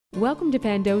Welcome to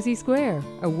Pandosy Square,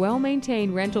 a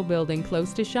well-maintained rental building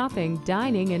close to shopping,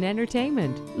 dining, and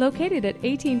entertainment. Located at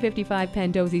 1855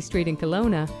 Pandosy Street in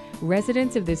Kelowna,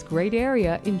 residents of this great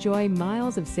area enjoy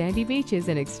miles of sandy beaches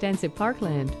and extensive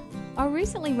parkland. Our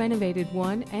recently renovated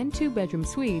 1- and 2-bedroom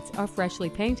suites are freshly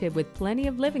painted with plenty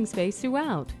of living space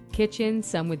throughout. Kitchens,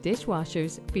 some with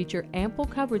dishwashers, feature ample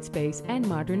cupboard space and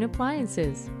modern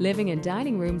appliances. Living and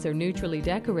dining rooms are neutrally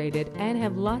decorated and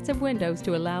have lots of windows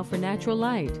to allow for natural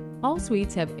light. All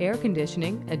suites have air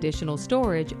conditioning, additional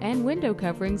storage, and window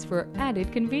coverings for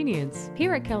added convenience.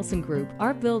 Here at Kelson Group,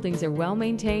 our buildings are well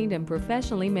maintained and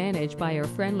professionally managed by our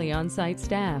friendly on-site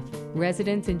staff.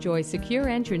 Residents enjoy secure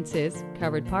entrances,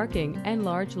 covered parking, and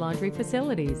large laundry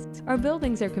facilities. Our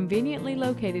buildings are conveniently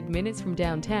located minutes from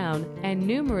downtown and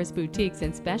numerous boutiques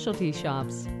and specialty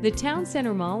shops. The town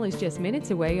center mall is just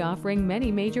minutes away, offering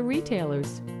many major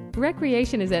retailers.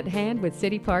 Recreation is at hand with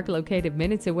City Park located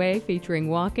minutes away, featuring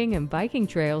walking and biking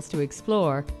trails to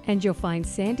explore, and you'll find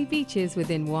sandy beaches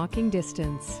within walking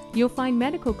distance. You'll find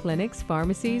medical clinics,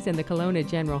 pharmacies, and the Kelowna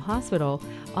General Hospital,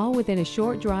 all within a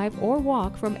short drive or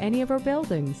walk from any of our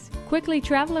buildings. Quickly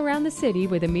travel around the city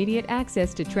with immediate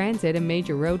access to transit and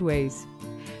major roadways.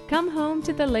 Come home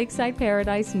to the lakeside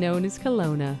paradise known as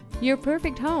Kelowna. Your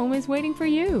perfect home is waiting for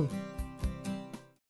you.